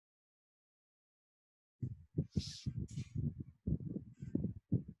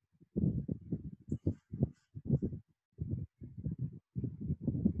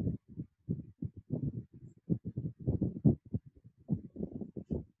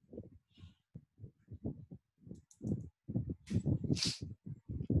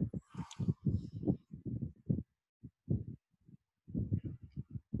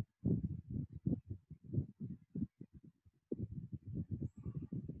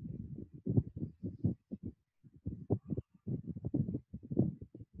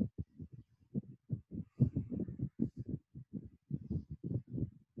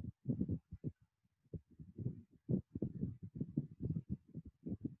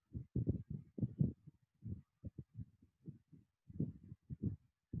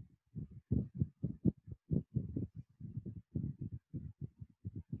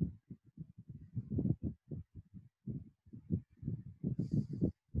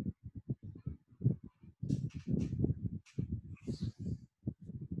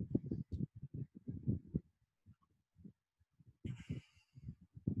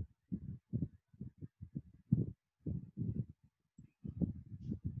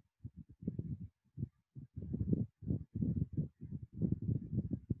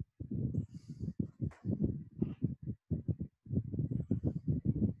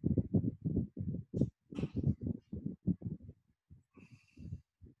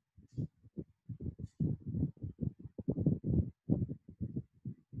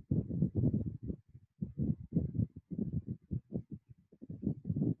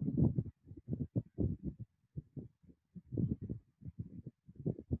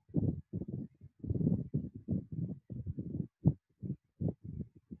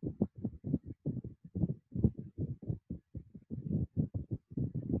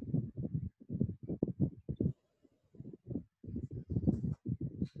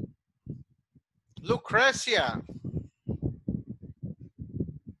Lucrecia,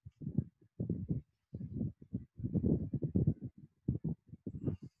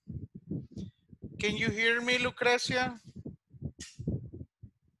 can you hear me, Lucrecia?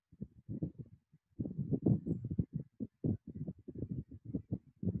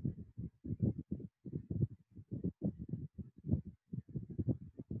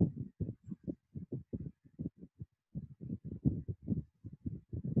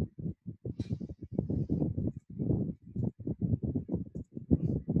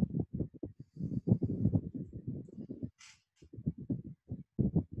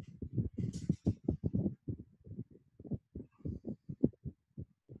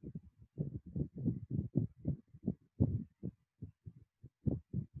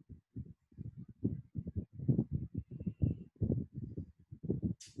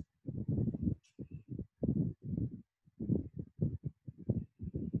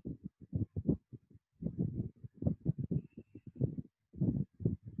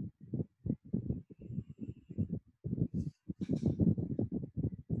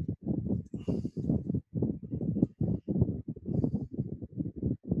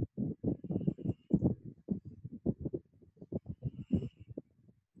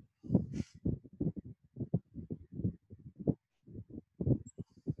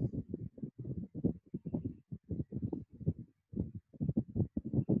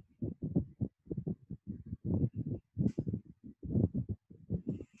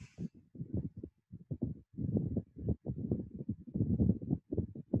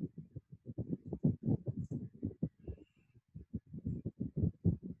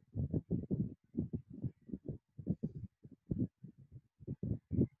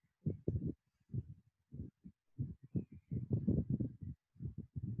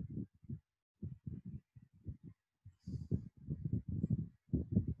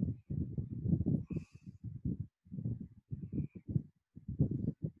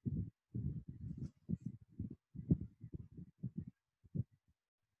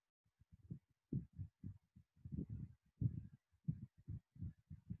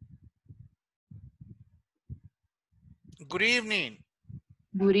 Good evening.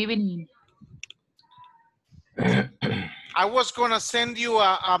 Good evening. I was going to send you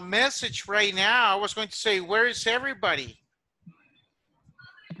a message right now. I was going to say, where is everybody?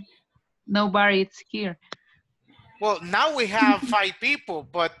 Nobody is here. Well, now we have 5 people,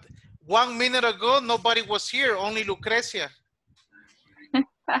 but 1 minute ago, nobody was here, only Lucrecia.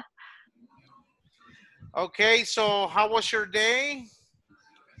 Okay, so how was your day?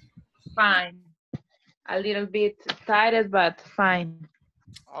 Fine. A little bit tired, but fine.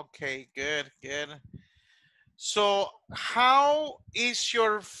 Okay, good, good. So how is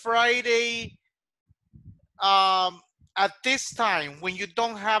your Friday at this time when you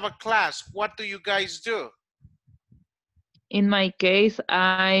don't have a class? What do you guys do? In my case,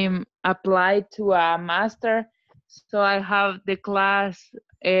 I'm applied to a master, so I have the class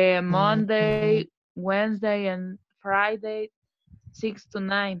Monday, Wednesday, and Friday, 6 to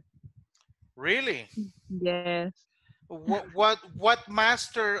 9. Really? Yes, What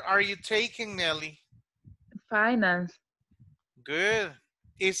master are you taking, Nelly? finance. Good.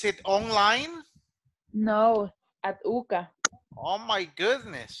 Is it online? No, at UCA. Oh my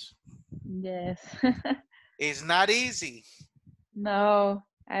goodness. Yes. It's not easy. No,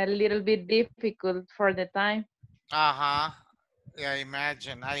 a little bit difficult for the time. Uh-huh. Yeah, I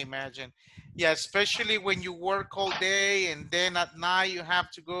imagine. Yeah, especially when you work all day and then at night you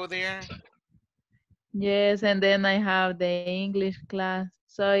have to go there. Yes, and then I have the English class,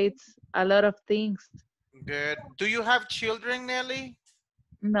 so it's a lot of things. Good. Do you have children, Nelly?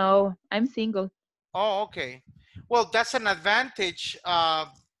 No, I'm single. Oh, okay. Well, that's an advantage.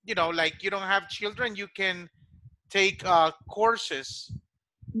 Like you don't have children, you can take courses.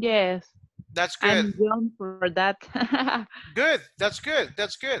 Yes, That's good. I'm young for that. Good. That's good.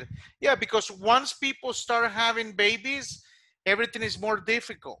 That's good. Yeah, because once people start having babies, everything is more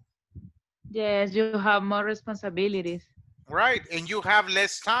difficult, Yes, you have more responsibilities. right? And you have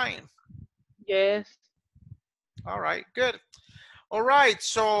less time. Yes. All right, good. All right,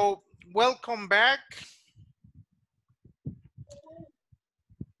 so welcome back.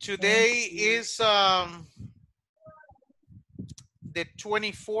 Thank Today you. is the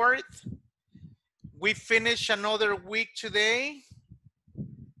 24th. We finish another week today.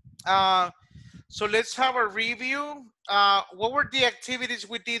 Uh, so let's have a review. What were the activities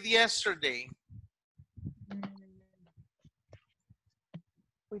we did yesterday?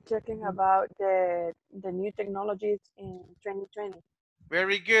 We're talking about the new technologies in 2020.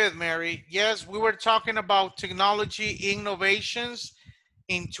 Very good, Mary. Yes, we were talking about technology innovations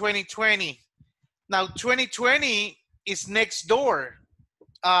in 2020. Now, 2020 is next door.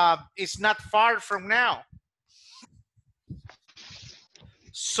 It's not far from now.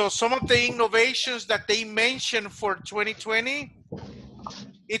 So some of the innovations that they mentioned for 2020,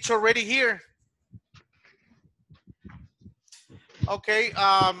 it's already here. Okay.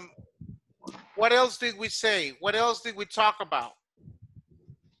 What else did we say? What else did we talk about?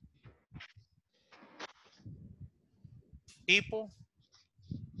 People.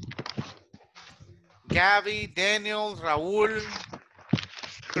 Gabby, Daniel, Raul,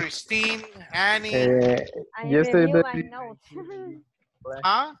 Christine, Annie. I review Yesterday, my notes.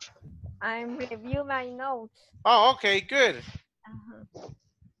 Huh? I review my notes. Oh, okay, good.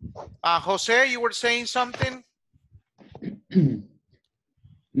 Uh-huh. Jose, you were saying something?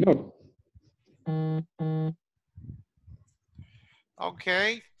 no.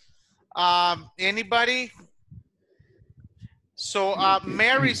 Okay. Anybody? So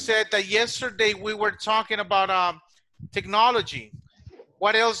Mary said that yesterday we were talking about technology.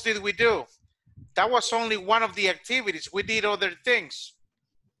 What else did we do? That was only one of the activities. We did other things.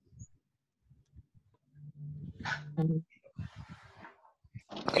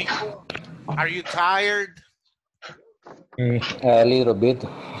 People, are you tired? A little bit.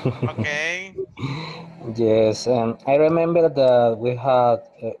 Okay. Yes, I remember that we had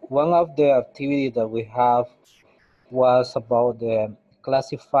one of the activities that we have was about the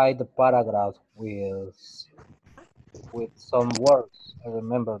classify the paragraph with some words. I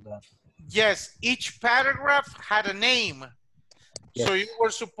remember that. Yes, each paragraph had a name. So you Yes, were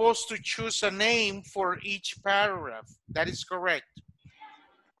supposed to choose a name for each paragraph. That is correct.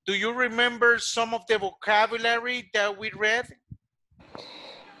 Do you remember some of the vocabulary that we read?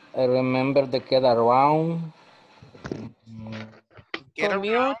 I remember the get around, mm, Get around,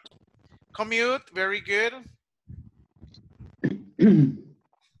 Commute, commute, very good.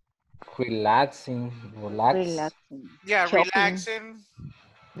 relaxing, relax, Relaxing, Yeah, shopping, relaxing,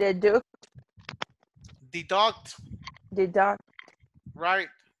 deduct, deduct, deduct. right?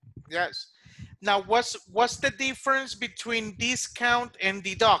 Yes. Now, what's the difference between discount and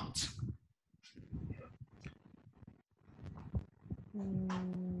deduct?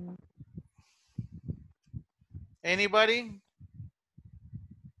 Mm, Anybody?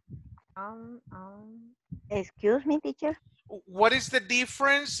 Um, um, excuse me, teacher. What is the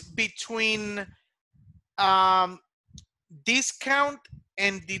difference between um, discount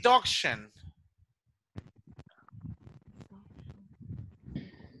and deduction?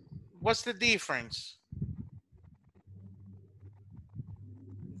 What's the difference?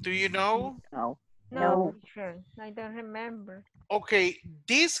 Do you know? No, no, no. teacher. I don't remember. Okay,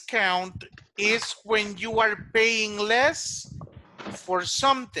 discount is when you are paying less for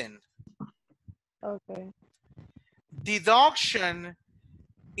something. okay. Deduction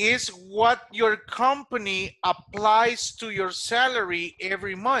is what your company applies to your salary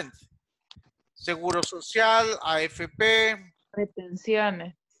every month. Seguro Social, AFP,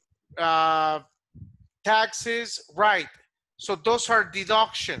 Retenciones. taxes, right. So those are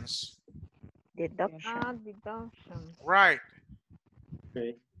deductions, Deduction. Deduction. right.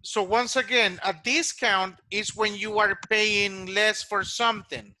 Okay. So once again, a discount is when you are paying less for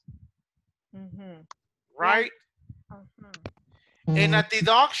something, Mm-hmm. right? And a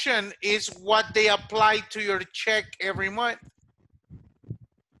deduction is what they apply to your check every month.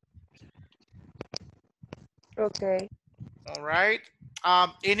 Okay. All right.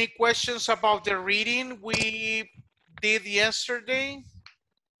 Any questions about the reading we did yesterday?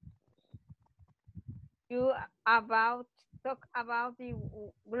 You talk about the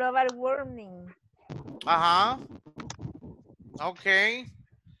global warming. Uh-huh. Okay.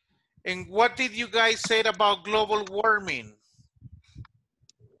 And what did you guys say about global warming?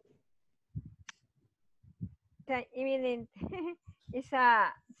 Imminent. It's a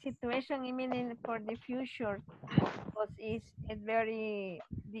situation imminent for the future because it's very,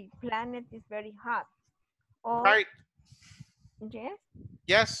 the planet is very hot. Or Right. yes.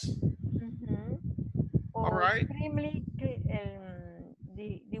 Yes. Mm-hmm. All Or right. extremely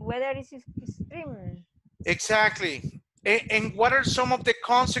the weather is extreme. Exactly. And what are some of the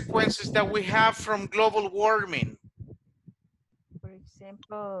consequences that we have from global warming? For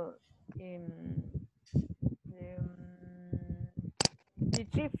example, the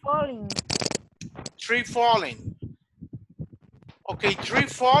tree falling. Tree falling. Okay, tree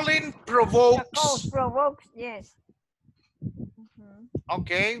falling The cause provokes. provokes, yes.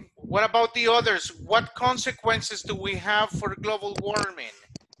 Okay, what about the others? What consequences do we have for global warming?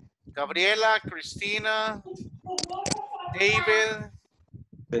 Gabriela, Christina, David.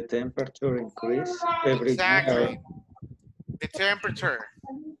 The temperature increase every Exactly. year. The temperature.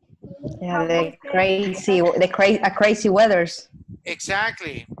 Yeah, How the they say crazy, crazy weathers.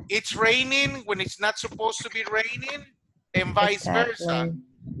 Exactly. It's raining when it's not supposed to be raining, and vice versa. Exactly.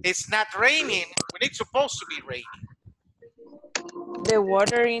 It's not raining when it's supposed to be raining. The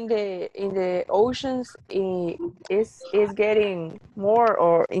water in the oceans is getting more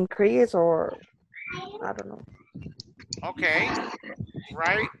or increase or I don't know. Okay,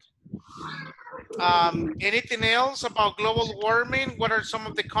 right. Anything else about global warming? What are some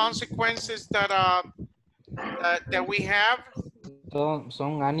of the consequences that we have?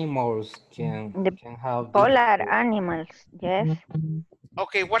 Some animals The can have polar difficult. animals, yes.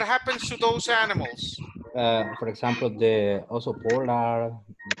 Okay, what happens to those animals? For example, the oso polar,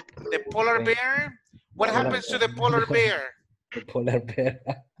 The polar the bear? What polar, happens to the polar bear? the polar bear.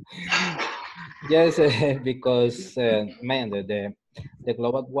 Yes, because man, the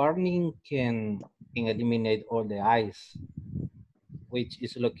global warming can eliminate all the ice, which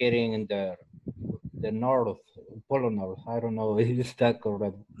is located in the north, polar north. I don't know if is that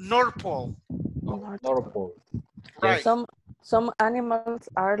correct. North Pole, North pole. right. Yes. Some animals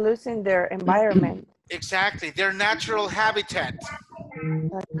are losing their environment. Exactly, their natural habitat.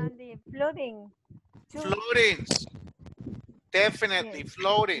 and the flooding too. Floatings, definitely Yes.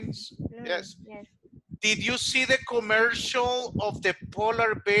 floatings. Flooding, Yes. yes. Did you see the commercial of the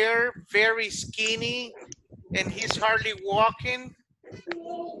polar bear, very skinny, and he's hardly walking?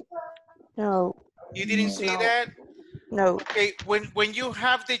 No, You didn't see no, that? no. Okay, when you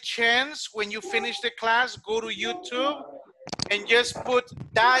have the chance, when you finish the class, go to YouTube and just put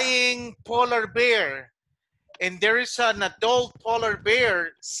dying polar bear. And there is an adult polar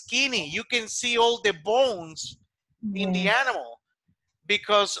bear, skinny. You can see all the bones in the Yes. animal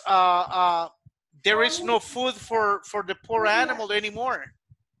because there is no food for the poor animal anymore.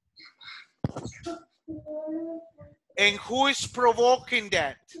 And who is provoking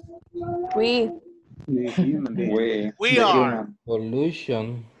that? We The human being. We The are. human.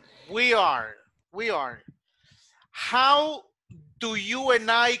 Pollution. We are. We are. How do you and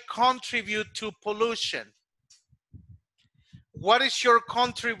I contribute to pollution? What is your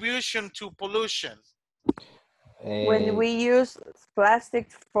contribution to pollution? when Uh, we use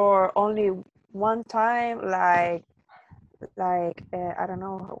plastic for only one time, I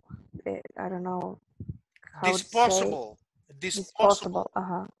don't know how to say Disposable. Disposable. disposable.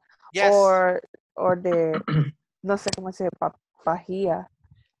 Uh-huh. Yes. Or the no sé cómo se pajilla.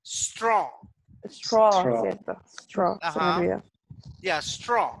 Straw. Straw, Straw. cierto. Straw, se me Uh-huh. olvidó. Yeah,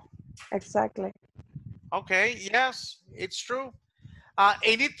 straw. Exactly. Okay, yes, it's true.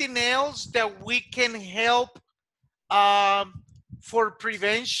 Anything else that we can help for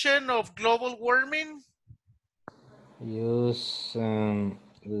prevention of global warming? use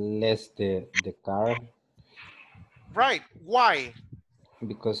less the car. Right. Why?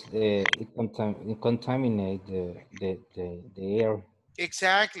 because it contaminate the air.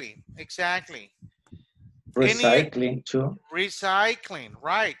 Exactly, exactly. Recycling too. Recycling,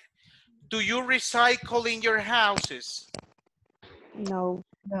 right. Do you recycle in your houses? No.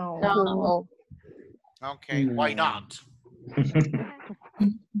 No. No. Okay, why not?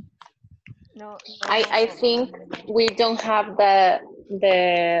 No, I think we don't have the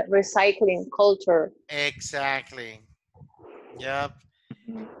recycling culture. Exactly. Yep.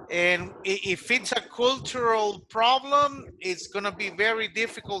 And if it's a cultural problem, it's gonna be very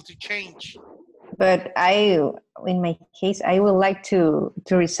difficult to change. But in my case, I would like to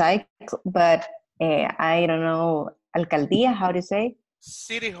recycle, but I don't know, alcaldía, how to say?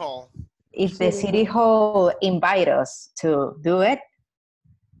 City Hall. If the city hall invite us to do it,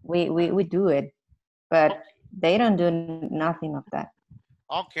 we do it, but they don't do nothing of that.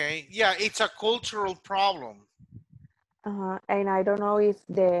 Okay, yeah, it's a cultural problem. And I don't know if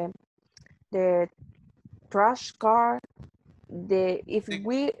the trash car, if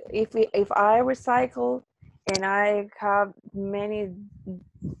I recycle and I have many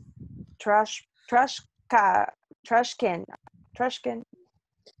trash can,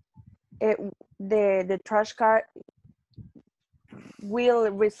 it, the trash car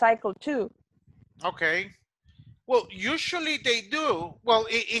will recycle too. Okay. Well, usually they do. Well,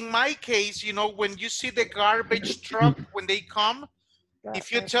 in my case, you know, when you see the garbage truck, when they come,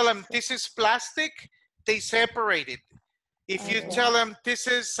 if you tell them this is plastic, they separate it. If you tell them this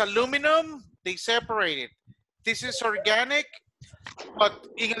is aluminum, they separate it. This is organic. But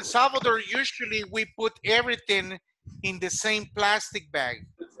in El Salvador, usually we put everything in the same plastic bag.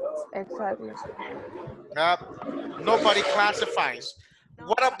 Exactly. Nobody classifies.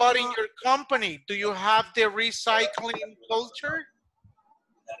 What about in your company? Do you have the recycling culture?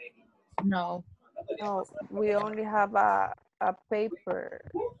 No. No, we only have a paper.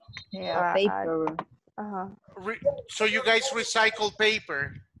 Yeah, paper. So you guys recycle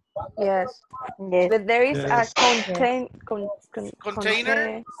paper? Yes. Yes. But there is a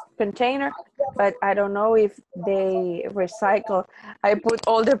Container? Container, but I don't know if they recycle. I put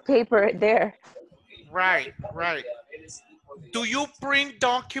all the paper there. Right, right. Do you print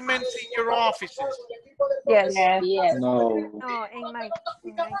documents in your offices? Yes. Yes. No. No, in my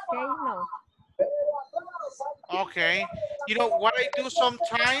case, no. Okay. You know what I do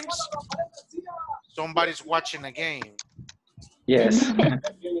sometimes? Somebody's watching a game. Yes.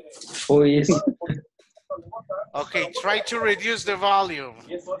 Who is? Okay, try to reduce the volume.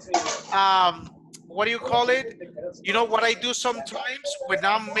 What do you call it? You know what I do sometimes when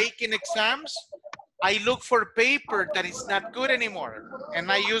I'm making exams? I look for paper that is not good anymore.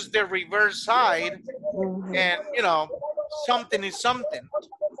 And I use the reverse side. And, you know, something is something.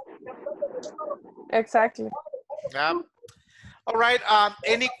 Exactly. Yeah. All right.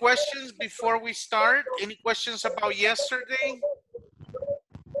 Any questions before we start? Any questions about yesterday?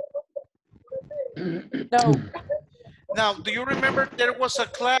 No. Now, do you remember there was a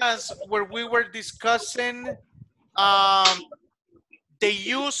class where we were discussing the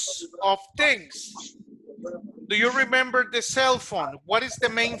use of things? Do you remember the cell phone? What is the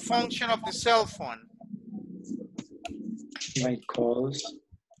main function of the cell phone? My calls.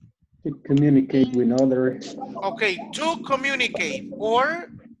 To communicate with others. Okay, to communicate or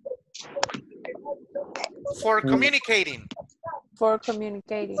for communicating. For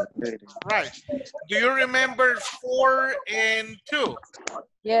communicating. Right. Do you remember 4 and 2?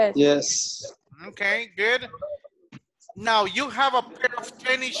 Yes. Yes. Okay, good. Now you have a pair of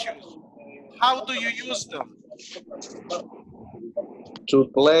tennis shoes. How do you use them? To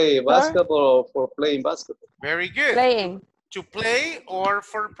play basketball or for playing basketball? Very good. Playing. To play or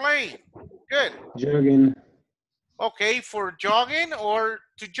for playing? Good. Jogging. Okay, for jogging or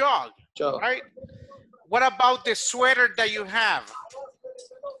to jog, Jog. right? What about the sweater that you have?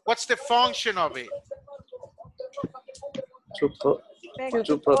 What's the function of it?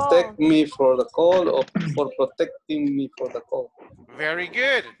 To protect me for the cold or for protecting me for the cold? Very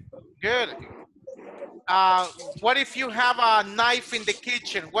good, good. What if you have a knife in the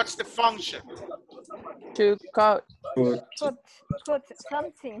kitchen? What's the function? To cut. Cut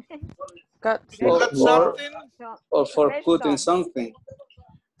something. Cut. Cut something? Or for putting something.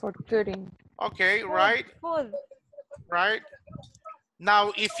 For cutting. Okay, right, Food. right.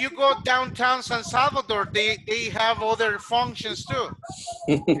 Now, if you go downtown San Salvador, they have other functions too.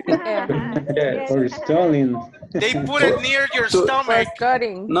 Yeah. For stalling. They put it near your stomach. For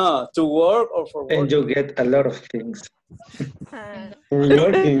cutting. No, to work or for work. And you get a lot of things. For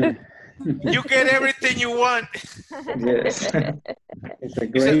working. You get everything you want. Yes. It's a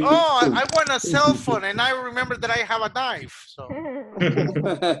You said, great. oh, I want a cell phone, and I remember that I have a knife.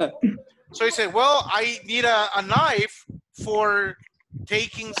 So he said, well, I need a knife for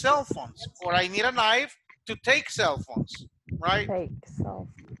taking cell phones, or I need a knife to take cell phones, right? Take self.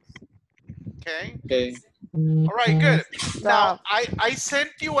 Okay. Okay. All right, good. Now, Stop. I sent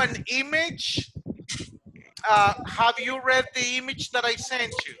you an image. Have you read the image that I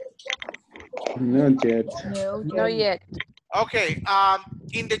sent you? Not yet. No, Not yet. Okay,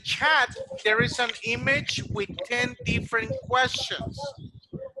 in the chat, there is an image with 10 different questions.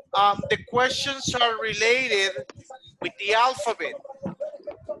 The questions are related with the alphabet.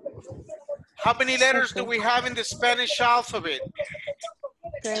 How many letters do we have in the Spanish alphabet?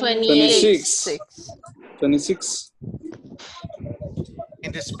 26. 26.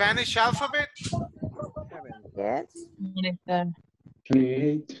 In the Spanish alphabet? Yes.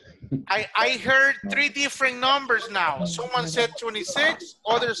 28. I heard 3 different numbers now. Someone said 26,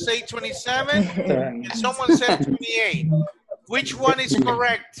 others say 27, and someone said 28. Which one is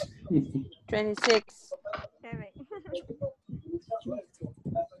correct? 26.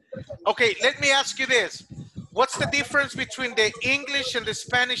 Okay, let me ask you this. What's the difference between the English and the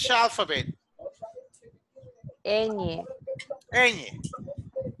Spanish alphabet? Ñ. Ñ.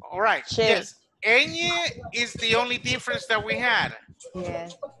 All right, Che. yes. Ñ is the only difference that we had.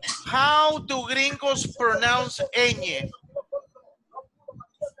 Yes. How do gringos pronounce ñ?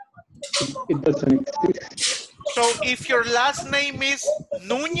 It doesn't exist. So if your last name is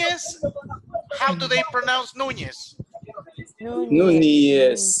Núñez, how do they pronounce Núñez?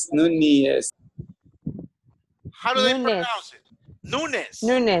 Núñez. Núñez. How do they Núñez. pronounce it? Núñez.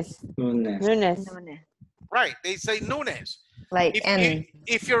 Núñez. Lunes. Núñez. Right, they say Núñez. Like N.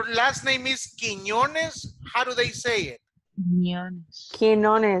 If your last name is Quiñones, how do they say it? Quinones.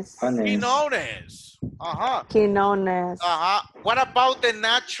 Quinones. Uh-huh. Quinones. Uh-huh. What about the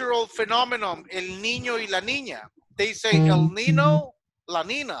natural phenomenon, el niño y la niña? They say el nino, la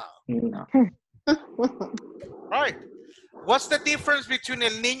nina. No. Right. What's the difference between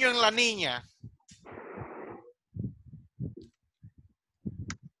el niño and la niña?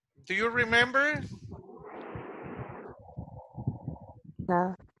 Do you remember?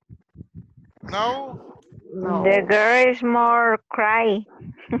 No. No? No. The girl is more cry.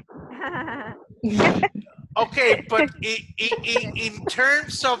 Okay, but in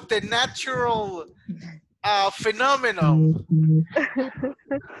terms of the natural phenomenon.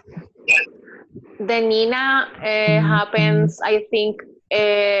 The Nina happens, I think,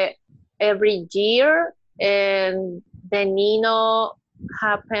 every year, and the Nino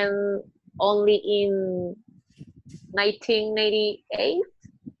happened only in 1998.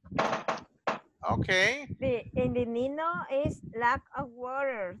 Okay. In the Nino is lack of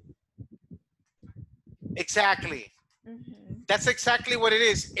water. Exactly. That's exactly what it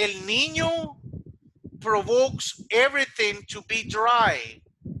is. El niño provokes everything to be dry.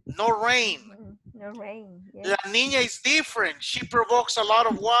 No rain. No rain. Yes. La niña is different. She provokes a lot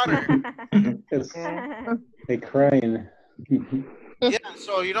of water. Yes. They crying. Yeah,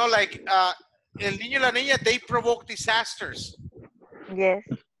 so you know, like El Niño y la Niña, they provoke disasters. Yes.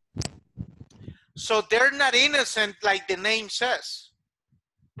 So they're not innocent like the name says.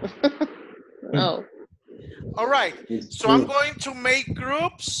 No. All right, so I'm going to make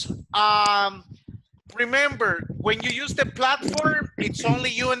groups. Remember, when you use the platform, it's only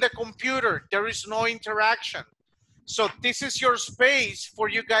you and the computer. There is no interaction. So this is your space for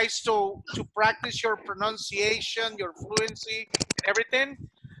you guys to practice your pronunciation, your fluency, and everything.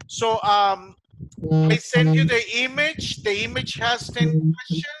 So I send you the image. The image has 10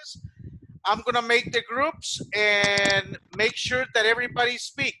 questions. I'm gonna make the groups and make sure that everybody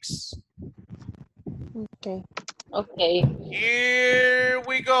speaks. Okay. Okay. Here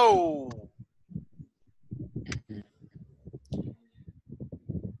we go.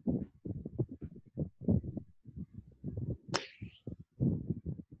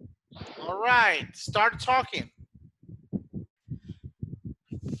 All right, start talking.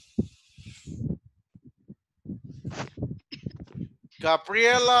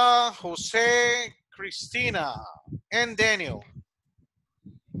 Gabriela, Jose, Christina, and Daniel.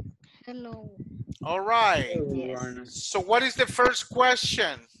 Hello. All right. Yes. So what is the first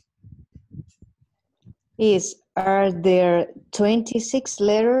question? Are there 26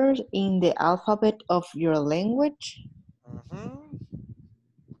 letters in the alphabet of your language?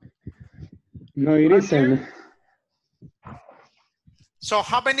 No, it isn't. So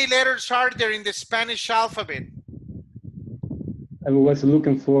how many letters are there in the Spanish alphabet? I was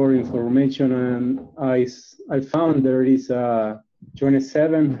looking for information and I found there is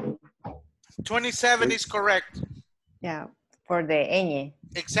 27. 27 is correct. Yeah, for the ñ.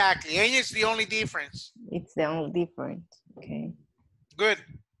 Exactly. Ñ is the only difference. It's the only difference. Okay. Good.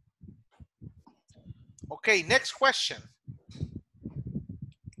 Okay, next question.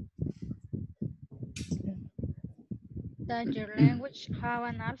 Does your language have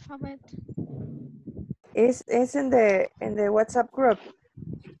an alphabet? Is in the WhatsApp group.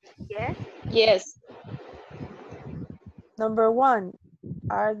 Yes. Yes. Number 1,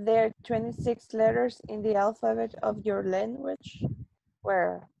 are there 26 letters in the alphabet of your language?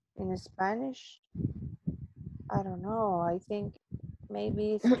 Where? In Spanish? I don't know. I think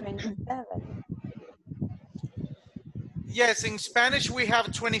maybe it's 27. Yes, in Spanish we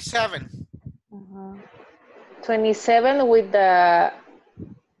have 27. 27 with the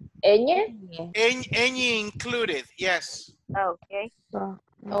ñ? Ñ included, yes. Okay. So,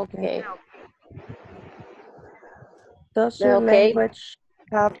 Okay. does your Okay. language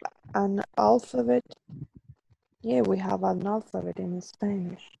have an alphabet? Yeah, we have an alphabet in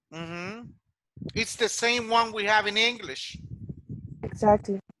Spanish. It's the same one we have in English.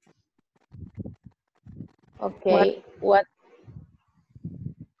 Exactly. Okay. What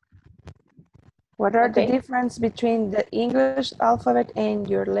are the Okay. difference between the English alphabet and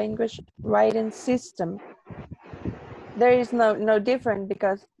your language writing system? There is no difference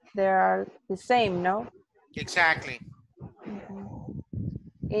because they are the same, no? Exactly.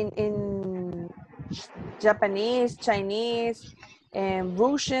 In Japanese, Chinese, and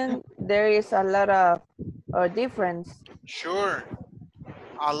Russian, there is a lot of difference. Sure.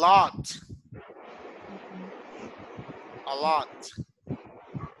 A lot. A lot.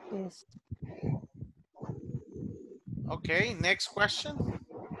 Yes. Okay, next question.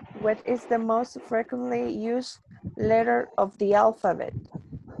 What is the most frequently used letter of the alphabet?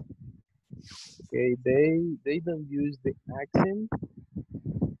 Okay, they don't use the accent.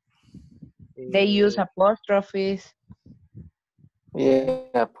 They use apostrophes. Yeah,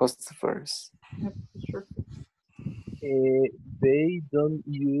 apostrophes. They don't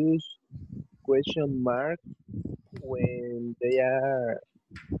use question mark when they are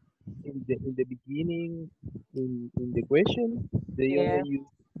in the beginning in the question. They Yeah. only use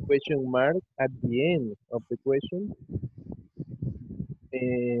question mark at the end of the question.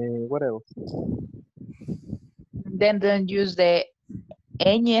 What else? Then don't use the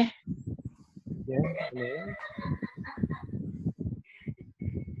ñ. Yeah, no.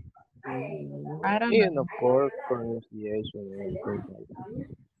 I don't And know. of course pronunciation and things like that.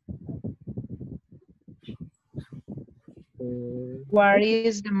 What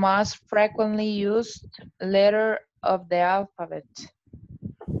is the most frequently used letter of the alphabet?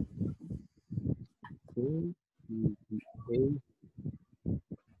 The A,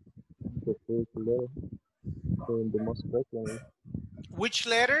 the first letter, and the most frequently. Which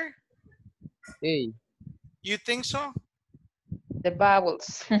letter? A. You think so? The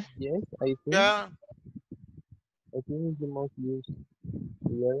vowels. Yes, I think. Yeah. I think it's the most used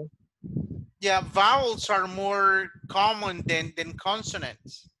letter. Yeah, vowels are more common than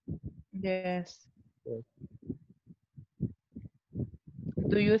consonants. Yes. Yes.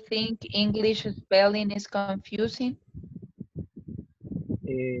 Do you think English spelling is confusing?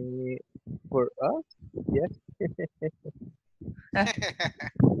 For us, yes.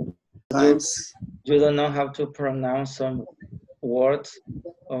 Sometimes you don't know how to pronounce some words,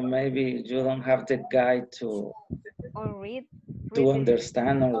 or maybe you don't have the guide to read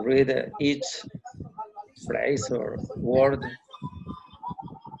understand or read each phrase or word.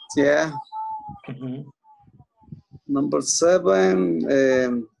 Yeah. Number 7.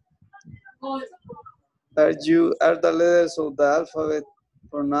 Are the letters of the alphabet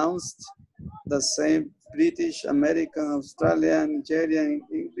pronounced the same British, American, Australian, Nigerian,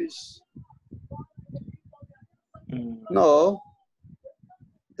 English? No,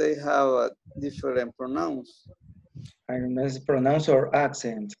 they have a different pronouns. I don't know, it's pronounce or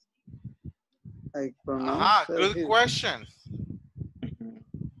accent. I pronounce. Good question.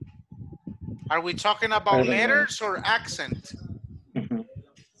 Are we talking about letters or accent?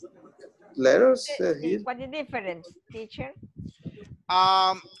 Letters. What is the difference, teacher?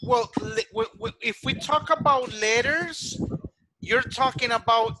 Well, if we talk about letters, you're talking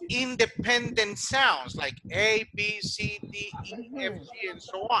about independent sounds like A, B, C, D, E, F, G, and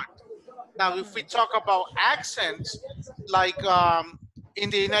so on. Now, if we talk about accents, like in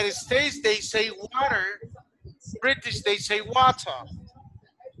the United States, they say water. British, they say water.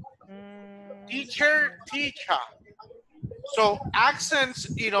 Teacher, teacher. So accents,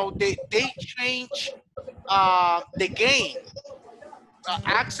 they change the game.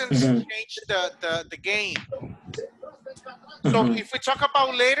 Accents change the game. So if we talk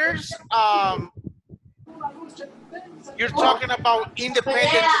about letters, you're talking about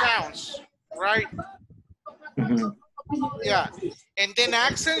independent sounds, right? Yeah. And then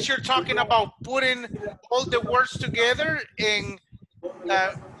accents, you're talking about putting all the words together and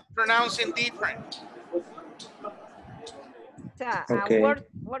pronouncing different. Okay.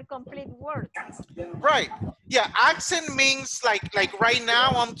 Word complete word. Right. Yeah, accent means like right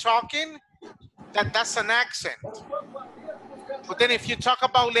now I'm talking, that's an accent. But then if you talk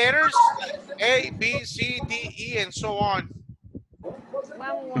about letters, like A, B, C, D, E, and so on.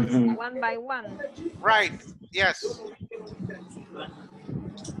 One by one. Right. Yes.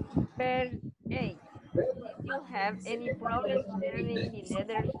 Per A. Did you have any problems learning the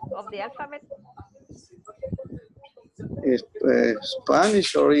letters of the alphabet?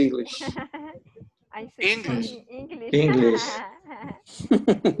 Spanish or English? I said English. English. English.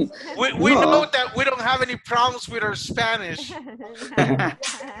 We know that we don't have any problems with our Spanish.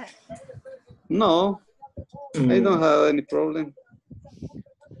 No, I don't have any problem.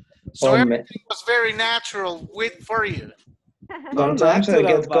 So everything was very natural for you. Sometimes I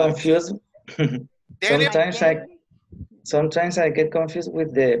natural, get but- confused. Sometimes I get confused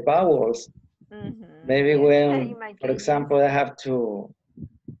with the vowels. Maybe when, for example, I have to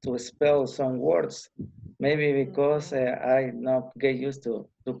spell some words. Maybe because I not get used to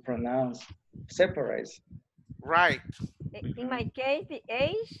pronounce separate. Right. In my case, the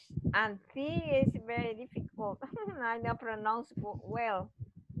H and T is very difficult. I don't pronounce well.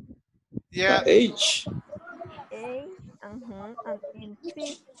 Yeah. H. A, and in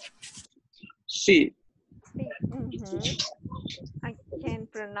C. C. I can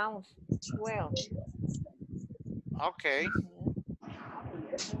pronounce well. Okay.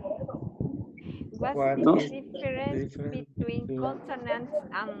 What's the difference between consonants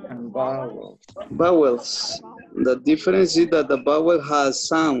and vowels? Vowels. The difference is that the vowel has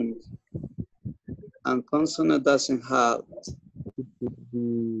sound and consonant doesn't have. It could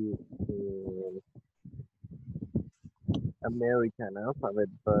be American alphabet,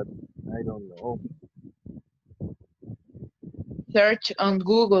 but I don't know. Search on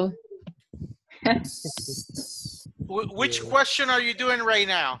Google. Which question are you doing right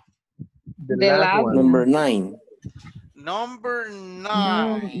now? The last one. Number 9. Number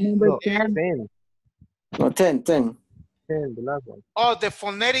 9. Number 10. 10. No, 10, 10. 10, the last one. Oh, the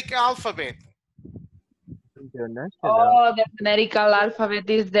phonetic alphabet. International. Oh, the phonetical alphabet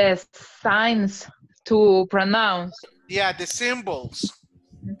is the signs to pronounce. Yeah, the symbols.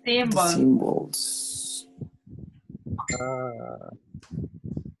 Symbols. Symbols.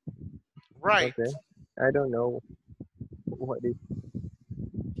 Right. Okay. I don't know what is.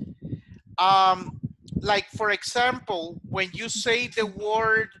 Like for example, when you say the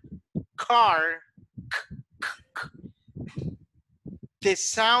word car, the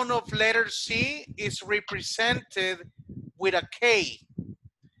sound of letter C is represented with a K.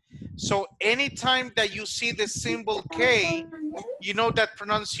 So anytime that you see the symbol K, you know that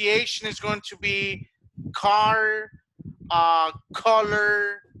pronunciation is going to be car,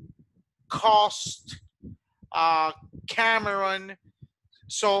 color, cost, Cameron.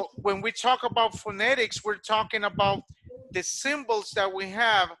 So when we talk about phonetics, we're talking about the symbols that we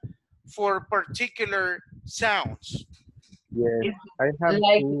have for particular sounds. Yes, I have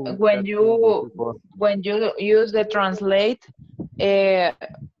Like seen when that you before. use the translate,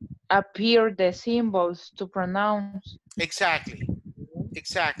 appear the symbols to pronounce. Exactly.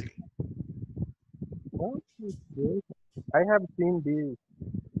 Exactly. Oh, it's good. I have seen these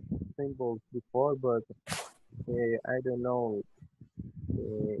symbols before, but I don't know.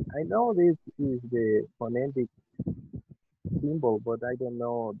 I know this is the phonetic symbol, but I don't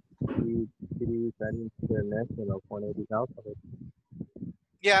know if it is an international phonetic alphabet.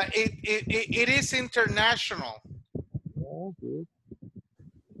 Yeah, it is international. Oh, good.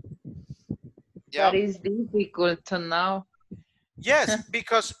 That is difficult to know. Yes,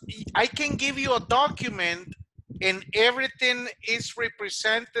 because I can give you a document and everything is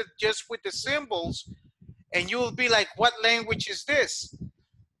represented just with the symbols and you will be like, what language is this?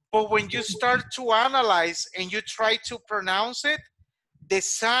 But when you start to analyze and you try to pronounce it, the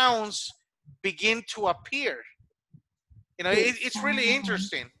sounds begin to appear. You know, it's really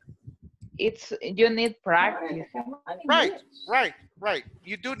interesting. You need practice. Right.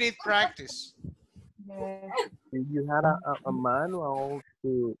 You do need practice. If you had a manual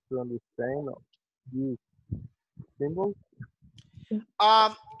to understand these symbols?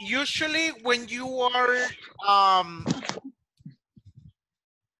 Usually when you are,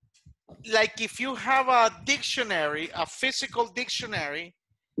 like if you have a dictionary, a physical dictionary,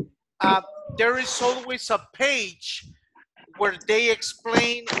 there is always a page where they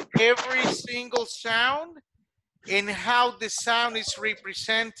explain every single sound and how the sound is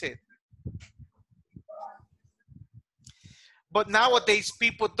represented. But nowadays,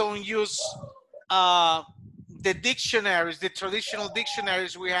 people don't use the dictionaries, the traditional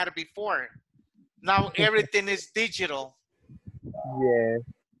dictionaries we had before. Now everything is digital. Yeah,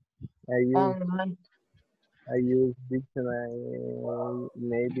 I use Online. I use dictionary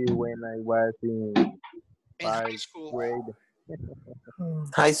maybe when I was in In high 5th school. grade.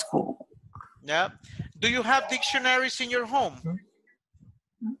 High school. Yeah. Do you have dictionaries in your home?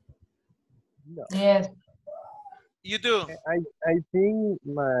 No, Yes. You do? I think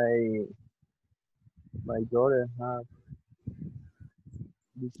my daughter have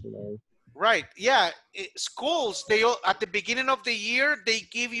dictionary. Right. Yeah. Schools, at the beginning of the year, they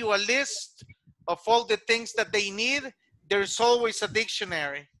give you a list of all the things that they need. There's always a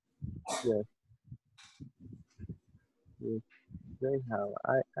dictionary. Yes, yes, they have.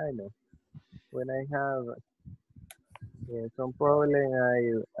 I know. When I have some problem,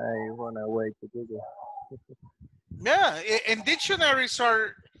 I run away to Google. Yeah. And dictionaries are,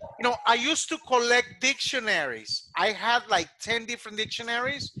 I used to collect dictionaries. I had like 10 different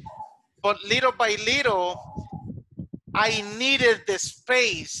dictionaries, but little by little, I needed the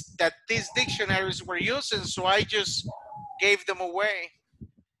space that these dictionaries were using, so I just gave them away.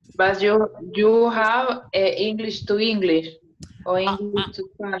 But you have English to English or English to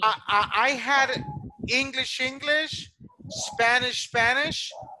Spanish. I had English, Spanish,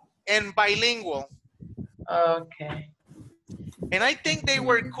 and bilingual. Okay. And I think they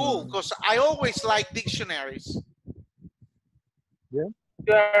were cool because I always liked dictionaries. Yeah.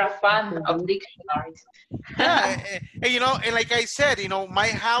 You are a fan of dictionaries. Yeah, and like I said, my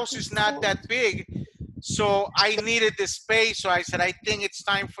house is not that big, so I needed the space. So I said, I think it's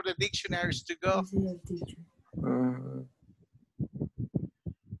time for the dictionaries to go.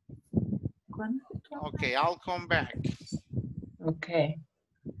 Okay, I'll come back. Okay.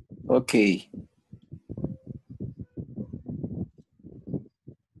 Okay.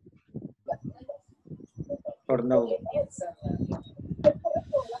 Or no?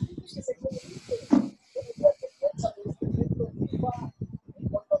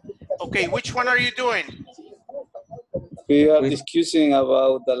 Okay, which one are you doing? We are discussing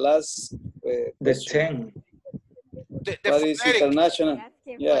about the last The question. 10 What is international?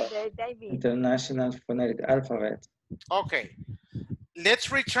 Yeah. international phonetic alphabet. Okay,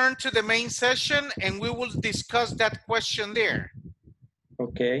 let's return to the main session and we will discuss that question there.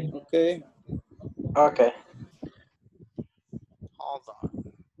 Okay. Okay. Okay. Hold on.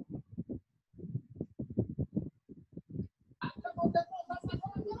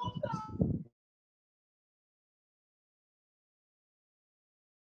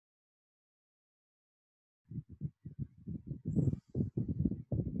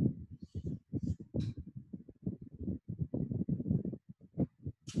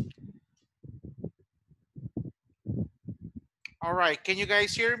 All right, can you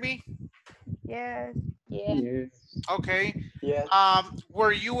guys hear me? Yes. Yes. Okay. Yes.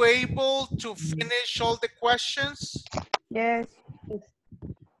 Were you able to finish all the questions? Yes.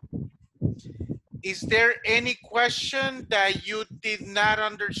 Is there any question that you did not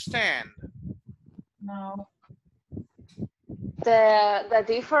understand? No. The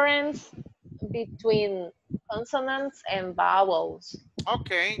difference between consonants and vowels.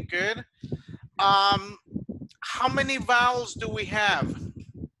 Okay, good. How many vowels do we have?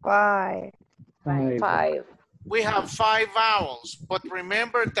 5. 5. We have 5 vowels, but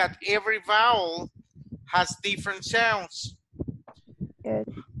remember that every vowel has different sounds. Yes.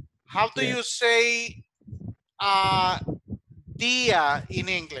 How do you say dia in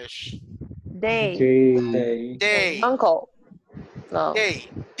English? Day. Day. Day. Uncle. No. Day.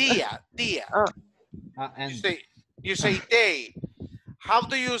 Dia. And You say day. How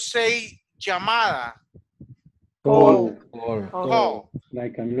do you say llamada? Call. Call.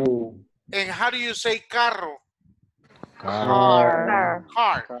 Like a no. And how do you say carro? Car.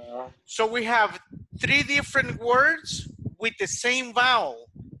 Car. So we have 3 different words with the same vowel,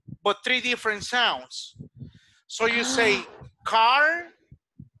 but 3 different sounds. So you say car,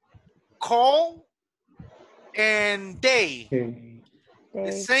 call, and day. Okay.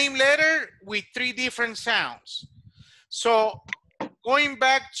 The same letter with 3 different sounds. So going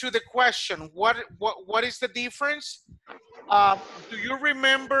back to the question, what is the difference? Do you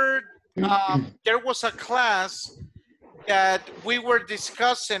remember there was a class that we were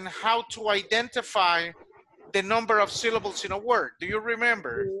discussing how to identify the number of syllables in a word? Do you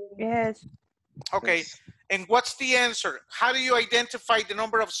remember? Yes. Okay, and what's the answer? How do you identify the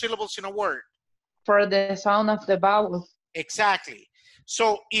number of syllables in a word? For the sound of the vowel. Exactly.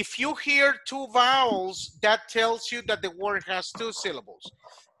 So if you hear two vowels, that tells you that the word has two syllables.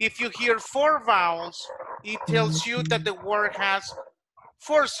 If you hear four vowels, it tells you that the word has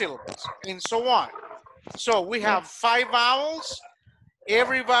four syllables, and so on. So we have 5 vowels.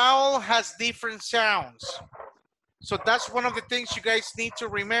 Every vowel has different sounds. So that's one of the things you guys need to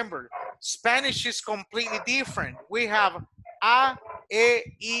remember. Spanish is completely different. We have A,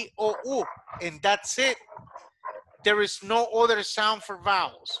 E, I, O, U, and that's it. There is no other sound for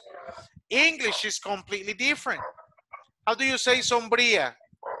vowels. English is completely different. How do you say sombría?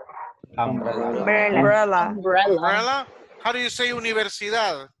 Umbrella. Umbrella. Umbrella. How do you say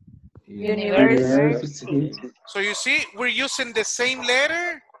universidad? University. So you see, we're using the same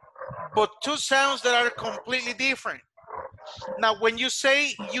letter, but two sounds that are completely different. Now, when you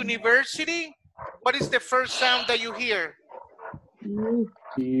say university, what is the first sound that you hear? You.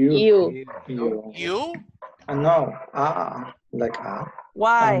 You? No, like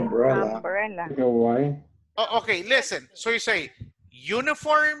Why? umbrella. Umbrella. Why? Oh, okay, listen. So you say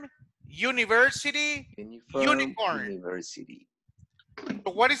uniform, university, unicorn. University.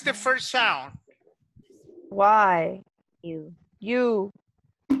 So what is the first sound? Why? You. You.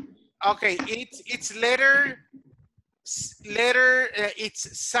 Okay, it's letter,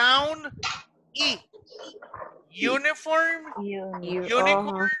 it's sound E. Uniform, You.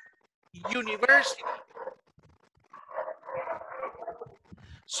 unicorn, university.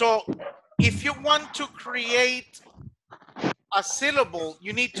 So if you want to create a syllable,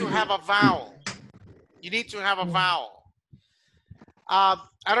 you need to have a vowel. You need to have a vowel.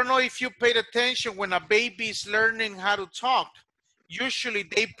 I don't know if you paid attention when a baby is learning how to talk. Usually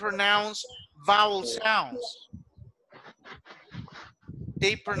they pronounce vowel sounds.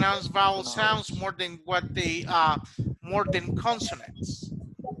 They pronounce vowel sounds more than what they more than consonants.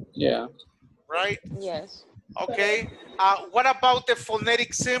 Yeah. Right? Yes. Okay. What about the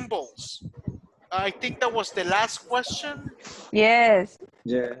phonetic symbols? I think that was the last question. Yes.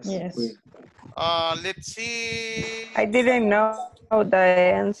 Yes. Let's see. I didn't know the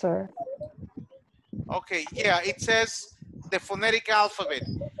answer. Okay, yeah, it says the phonetic alphabet.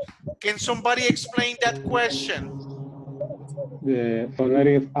 Can somebody explain that question? The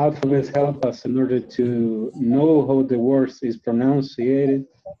phonetic alphabet help us in order to know how the word is pronunciated.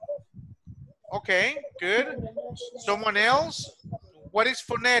 Okay, good. Someone else? What is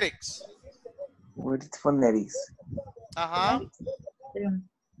phonetics? What is phonetics? Uh-huh.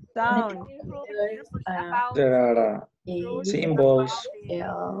 Sound. About There are symbols.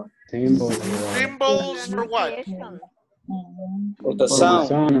 Symbols for what? pronunciation. Or the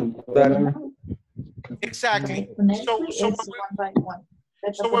sound. Exactly.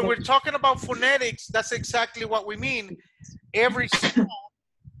 So when we're talking about phonetics, that's exactly what we mean. Every sound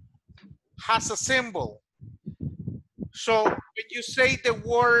has a symbol. So when you say the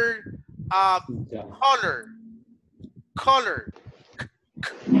word color,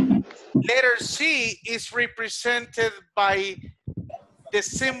 letter C is represented by the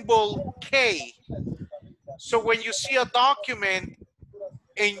symbol K. So when you see a document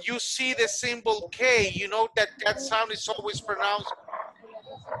and you see the symbol K, you know that that sound is always pronounced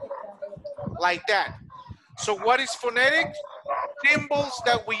like that. So what is phonetic? Symbols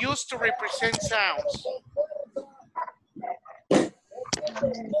that we use to represent sounds.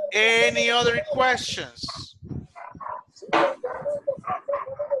 Any other questions?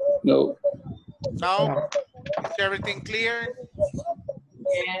 No. No? Is everything clear?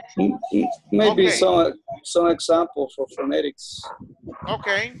 Maybe Okay. some example for phonetics.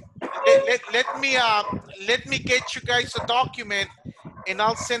 Okay. Let me get you guys a document and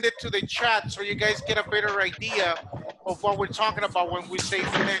I'll send it to the chat so you guys get a better idea of what we're talking about when we say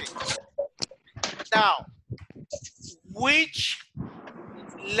phonetics. Now, which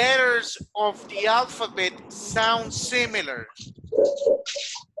letters of the alphabet sound similar?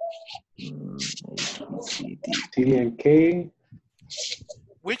 T and K.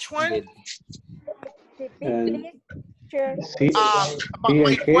 Which one? And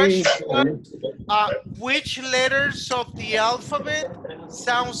My question was, which letters of the alphabet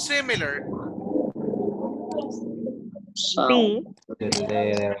sound similar? B. The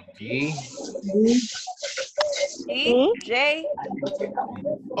letter G. E. J.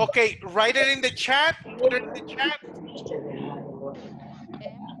 Okay, write it in the chat. Put it in the chat.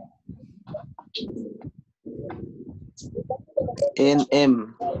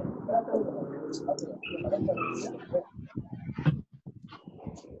 NM.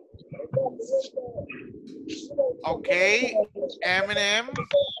 Okay, M&M.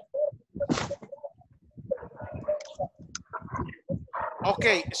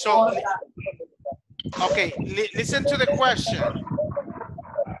 Okay, so Okay, listen to the question.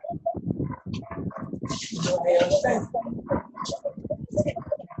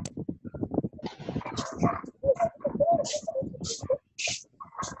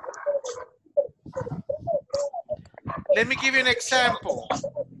 Let me give you an example.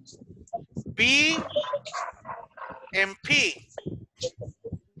 B and P.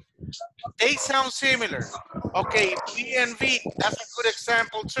 They sound similar. Okay, B and V, that's a good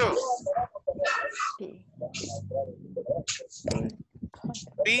example too.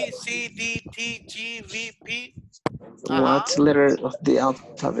 B, C, D, T, G, V, P. What letter of the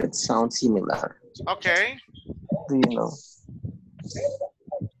alphabet sounds similar? Okay. Do you know?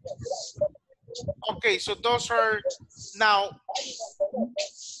 Okay, so those are, now,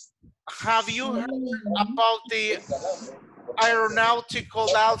 have you heard about the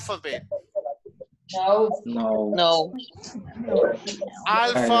aeronautical alphabet? No. No.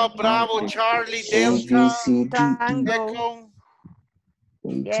 Alpha, Bravo, Charlie, Delta, A, B, C, D, E. Echo. A,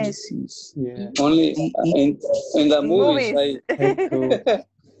 B, C, Yeah. Only in the movies. Echo.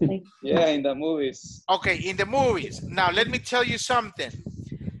 Yeah, in the movies. Okay, in the movies. Now, let me tell you something.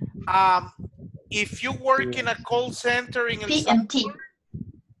 If you work in a call center in El Salvador,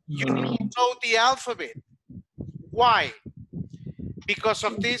 you need to know the alphabet. Why? Because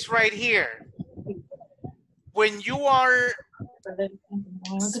of this right here. When you are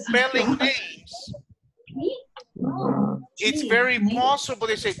spelling names, it's very possible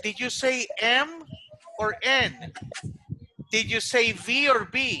they say, did you say M or N? Did you say V or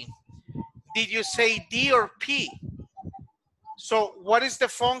B? Did you say D or P? So what is the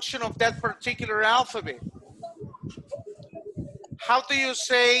function of that particular alphabet? How do you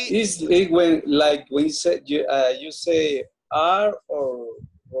say? Is it when you say you say R or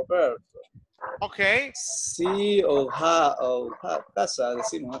Robert? Okay. Sí o ja o casa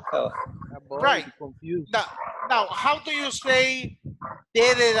decimos acá. Right. Now, how do you say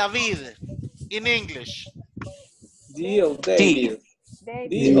D de David in English? D of David.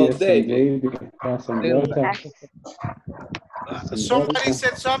 D of David. Somebody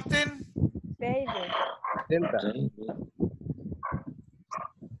said something?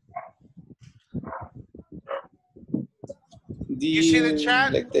 You see the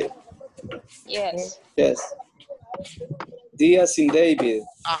chat? Like that. Yes. Yes. D as in David.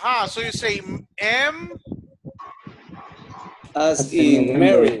 Aha, so you say M as in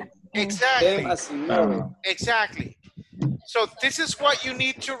Mary. Exactly. M as in Mary. Exactly. So this is what you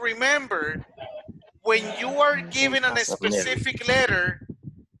need to remember. When you are given a specific letter,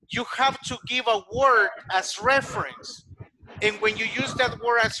 you have to give a word as reference. And when you use that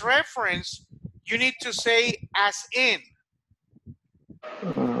word as reference, you need to say as in.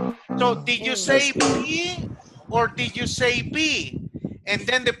 So did you say B or did you say B? And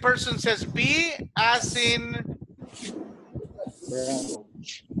then the person says B as in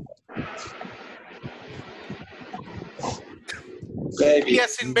baby. B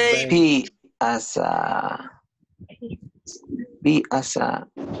as in baby. B as a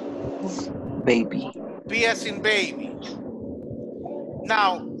baby. B as in baby.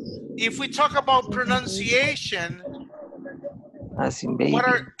 Now, if we talk about pronunciation, as in baby.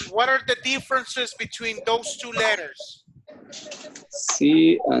 What are the differences between those two letters?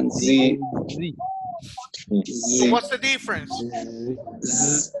 C and Z. Z. What's the difference? The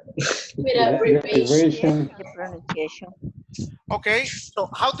pronunciation. Okay, so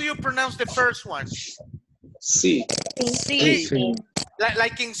how do you pronounce the first one? C. C.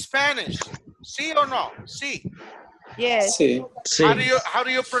 Like in Spanish. C or no? C. Yes. C. How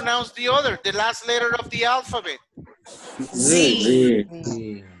do you pronounce the other, the last letter of the alphabet? Z.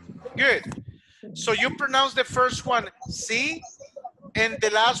 Good. So you pronounce the first one C, and the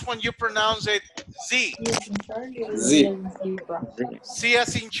last one you pronounce it Z. Z. C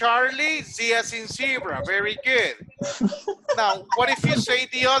as in Charlie, Z as in zebra. Very good. Now, what if you say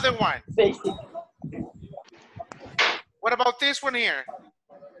the other one? What about this one here?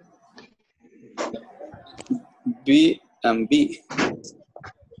 B and B.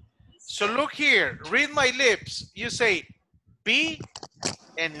 So look here, read my lips. You say B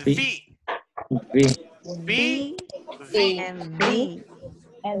and V. B, V. And B.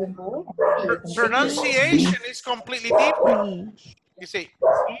 Pronunciation is completely different. You say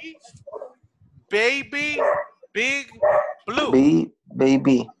B, baby, big, blue. B,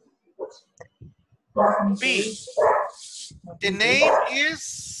 baby. B. The name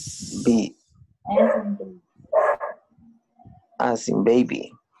is B. As in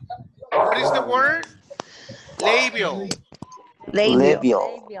baby. What is the word? Labial.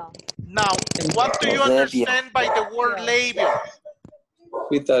 Labial. Now, what do you understand by the word labial?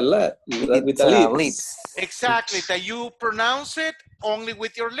 with a lips. Exactly, that you pronounce it only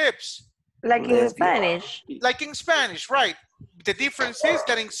with your lips. Like in Spanish. Like in Spanish, right. The difference is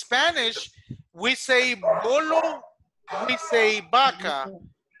that in Spanish, we say bolo, we say vaca,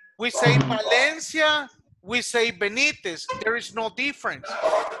 we say Valencia, we say Benitez. There is no difference.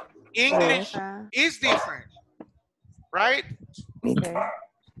 English is different, right? Okay.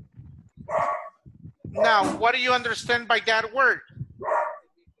 Now, what do you understand by that word?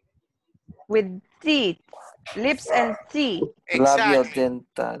 With teeth, lips and teeth. Exactly.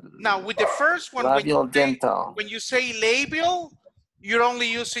 Now, with the first one, when you say labial, you're only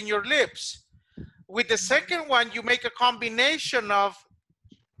using your lips. With the second one, you make a combination of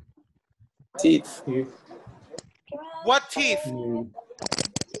teeth. What teeth?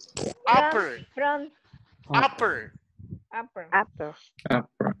 Upper. Front. Upper. Upper. Upper.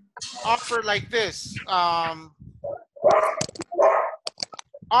 Upper like this.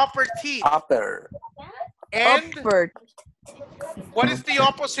 Upper teeth. Upper. And upper. What is the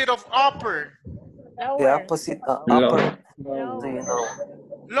opposite of upper? The opposite of upper. Do you know?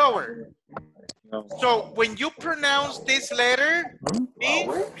 Lower. So when you pronounce this letter, B,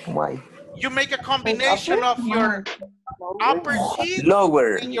 Why? you make a combination of your upper teeth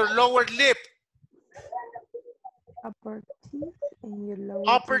Lower. and your lower lip. Upper teeth and your lower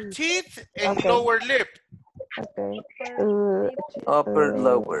Upper lip. teeth and Okay. lower lip. Okay. Upper,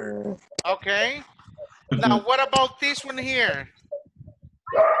 lower. Okay. Now what about this one here?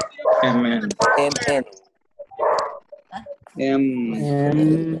 Amen. MN.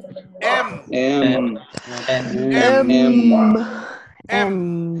 M. M. M.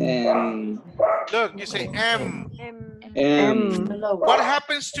 M. Look, you say M. M. What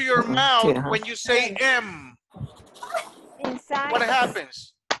happens to your mouth when you say M? Inside. What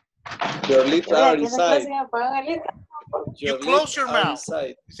happens? Your lips are inside. You close your mouth.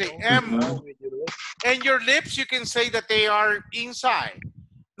 Inside. You say M. And your lips, you can say that they are inside.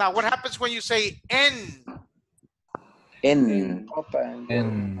 Now, what happens when you say N? N.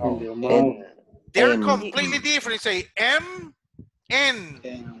 They're completely different. You say M, N.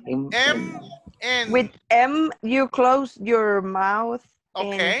 M, N. With M, you close your mouth.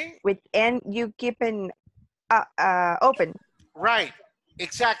 Okay. And with N, you keep it open. Right.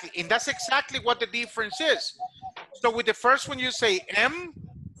 Exactly. And that's exactly what the difference is. So with the first one, you say M.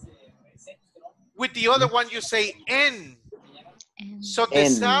 With the other one, you say N. So the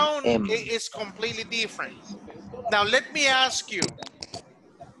sound is completely different. Now, let me ask you,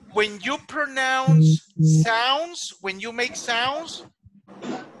 when you pronounce sounds, when you make sounds,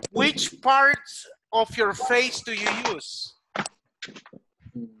 which parts of your face do you use?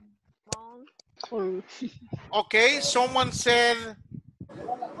 Okay, someone said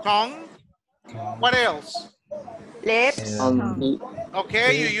tongue. What else? Lips.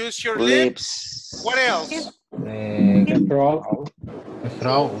 Okay, you use your lips. What else?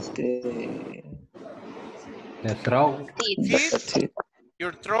 The throat. Teeth.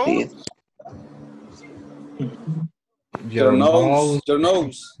 Your throat. Your nose. Your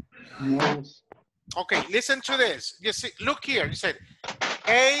nose. Okay, listen to this. You see, look here. You said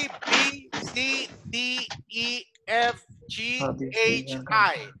A, B, C, D, E, F, G, H,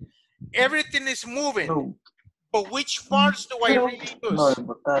 I. Everything is moving. But which parts do I really use?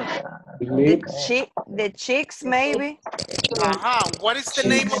 The cheeks, maybe. What is the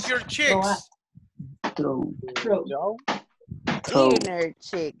name of your cheeks? Inner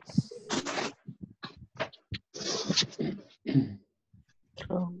cheeks.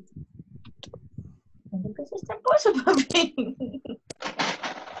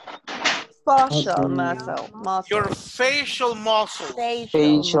 Facial muscle. Your facial muscles.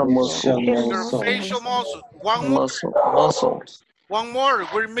 Facial muscle. Your facial muscles. One more. Muscles. One more.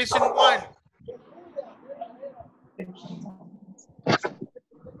 We're missing one.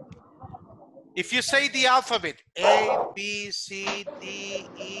 If you say the alphabet, A, B, C, D,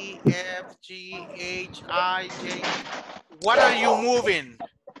 E, F, G, H, I, J, what are you moving?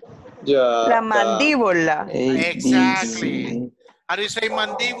 La mandíbula. Exactly. How do you say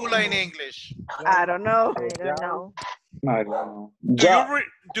mandíbula in English? I don't know.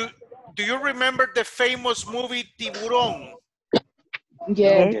 Do you remember the famous movie Tiburón?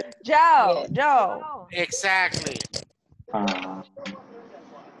 Yes. Joe. Exactly.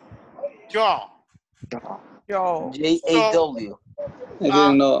 Jaw. J-A-W. I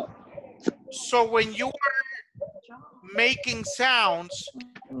didn't know. So when you are making sounds,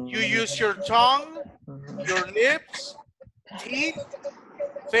 you use your tongue, your lips, teeth,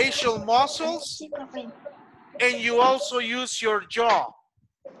 facial muscles, and you also use your jaw.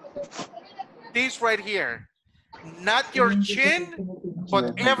 This right here. Not your chin,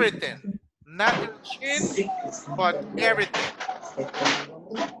 but everything. Not your chin, but everything.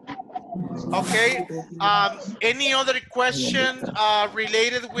 Okay. Any other question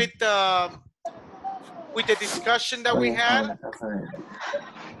related with the discussion that we had?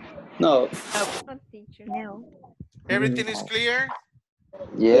 No. No, teacher. No. Everything is clear?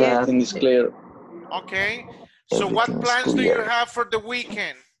 Yeah, Everything is clear. Okay. So what everything is plans do you clear. have for the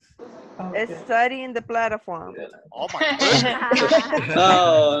weekend? Study in the platform. Oh my goodness.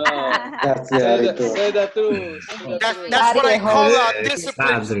 No, no. That's the attitude. Say the truth. Say the truth. That's what I call a Yes,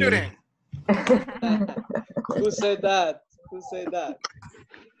 disciplined Adri. student. Who said that? Who said that?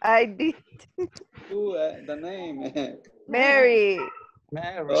 I did. Who? The name. Mary.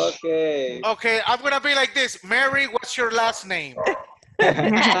 Mary. Okay. Okay, I'm gonna be like this. Mary, what's your last name?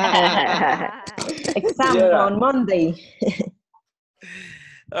 Exam Yeah. on Monday.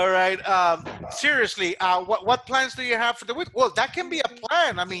 All right. Seriously, what plans do you have for the week? Well, that can be a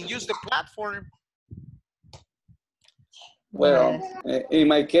plan. I mean, use the platform. Well, in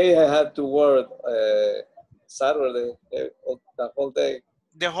my case, I had to work Saturday, the whole day.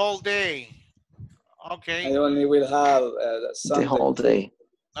 The whole day. I Okay. only will have The Sunday. whole day.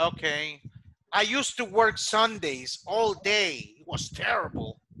 Okay. I used to work Sundays all day. It was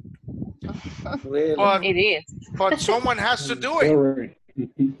terrible. Really? It is. But someone has to do it. Sorry.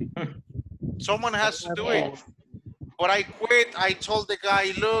 Someone has to do it. Yes. But I quit. I told the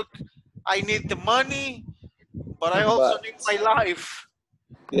guy, look, I need the money, but I also But, need my life.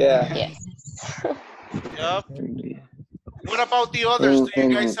 yeah. Yes. Yep. What about the others? Do you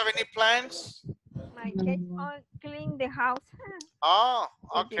guys have any plans? My case all clean the house. Oh,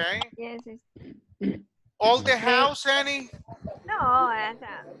 okay. Yes. All the house, Annie? No,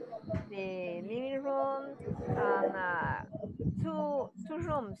 the living room and two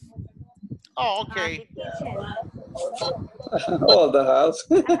rooms. Oh, And okay. the kitchen. All the house.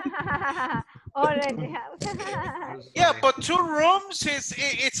 Already house. Yeah, but 2 rooms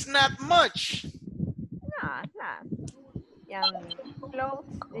it's not much. No, it's not. And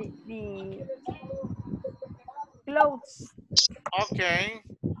clothes, the clothes. Okay.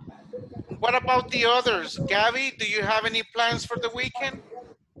 What about the others? Gabby, do you have any plans for the weekend?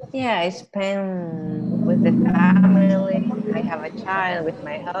 Yeah, I spend with the family. I have a child with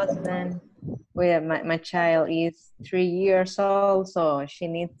my husband. My child is 3 years old, so she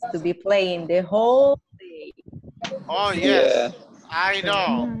needs to be playing the whole day. Oh, Yeah. yes. I know.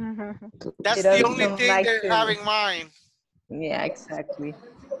 That's She the only doesn't thing like they to. have in mind. Yeah, exactly.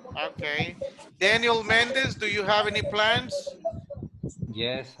 Okay. Daniel Mendez, do you have any plans?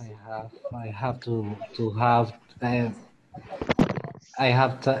 Yes, I have. I have to have. I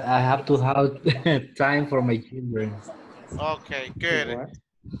have to have time for my children. Okay, good.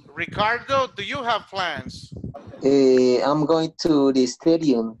 Ricardo, do you have plans? I'm going to the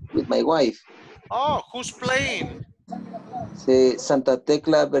stadium with my wife. Oh, who's playing? Santa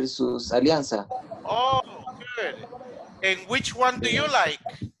Tecla versus Alianza. Oh, good. And which one do you like?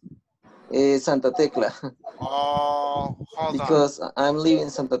 Santa Tecla. Oh, hold on. Because I'm living in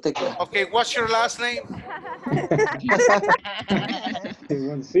Santa Tecla. Okay, what's your last name?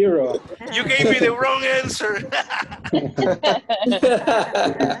 1-0. You gave me the wrong answer.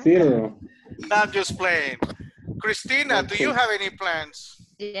 0. I'm just playing. Christina, do you have any plans?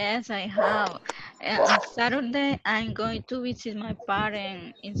 Yes, I have. On Saturday, I'm going to visit my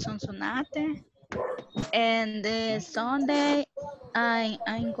parents in Sonsonate. And the Sunday,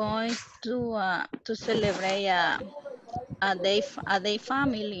 I'm going to celebrate a day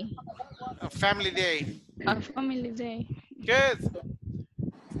family. A family day. A family day. Good.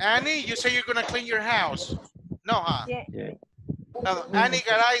 Annie, you say you're gonna clean your house. No, huh? Yeah. Annie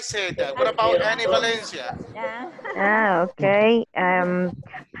Garay said that. What about Annie Valencia? Okay.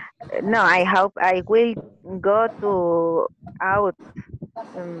 No, I hope I will go to out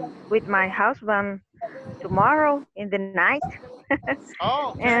with my husband tomorrow in the night.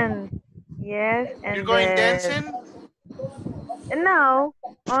 Oh, okay. And yes, and You're going dancing? no,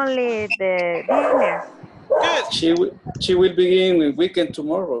 only the dinner. Good. She will begin with weekend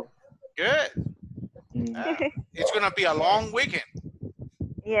tomorrow. Good. It's gonna be a long weekend.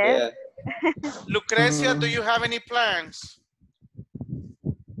 Yes. Yeah. Lucrecia, do you have any plans?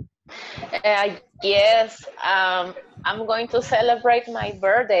 Yes, I'm going to celebrate my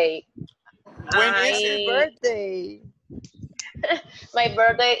birthday. When is Happy birthday. My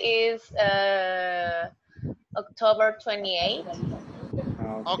birthday is October 28th.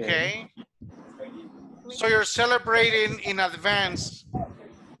 Okay. So you're celebrating in advance.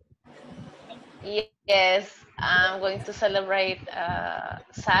 Yes, I'm going to celebrate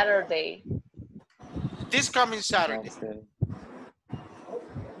Saturday. This coming Saturday.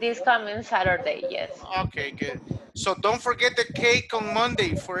 this coming Saturday, yes. Okay, good. So don't forget the cake on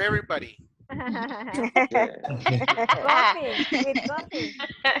Monday for everybody. Coffee, with coffee.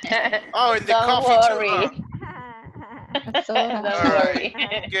 Oh, and the Don't coffee too, worry. huh? Don't All worry.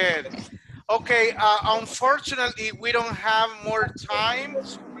 right, good. Okay, unfortunately, we don't have more time,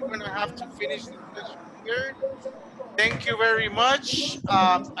 so we're gonna have to finish the session here. Thank you very much.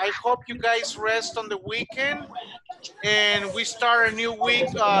 I hope you guys rest on the weekend, and we start a new week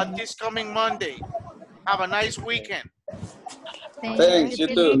this coming Monday. Have a nice weekend. Thanks, you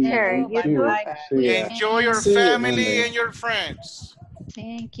too. Teacher, you too. See ya. Enjoy your See you family Monday. and your friends.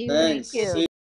 Thank you. Thank Thanks. you. See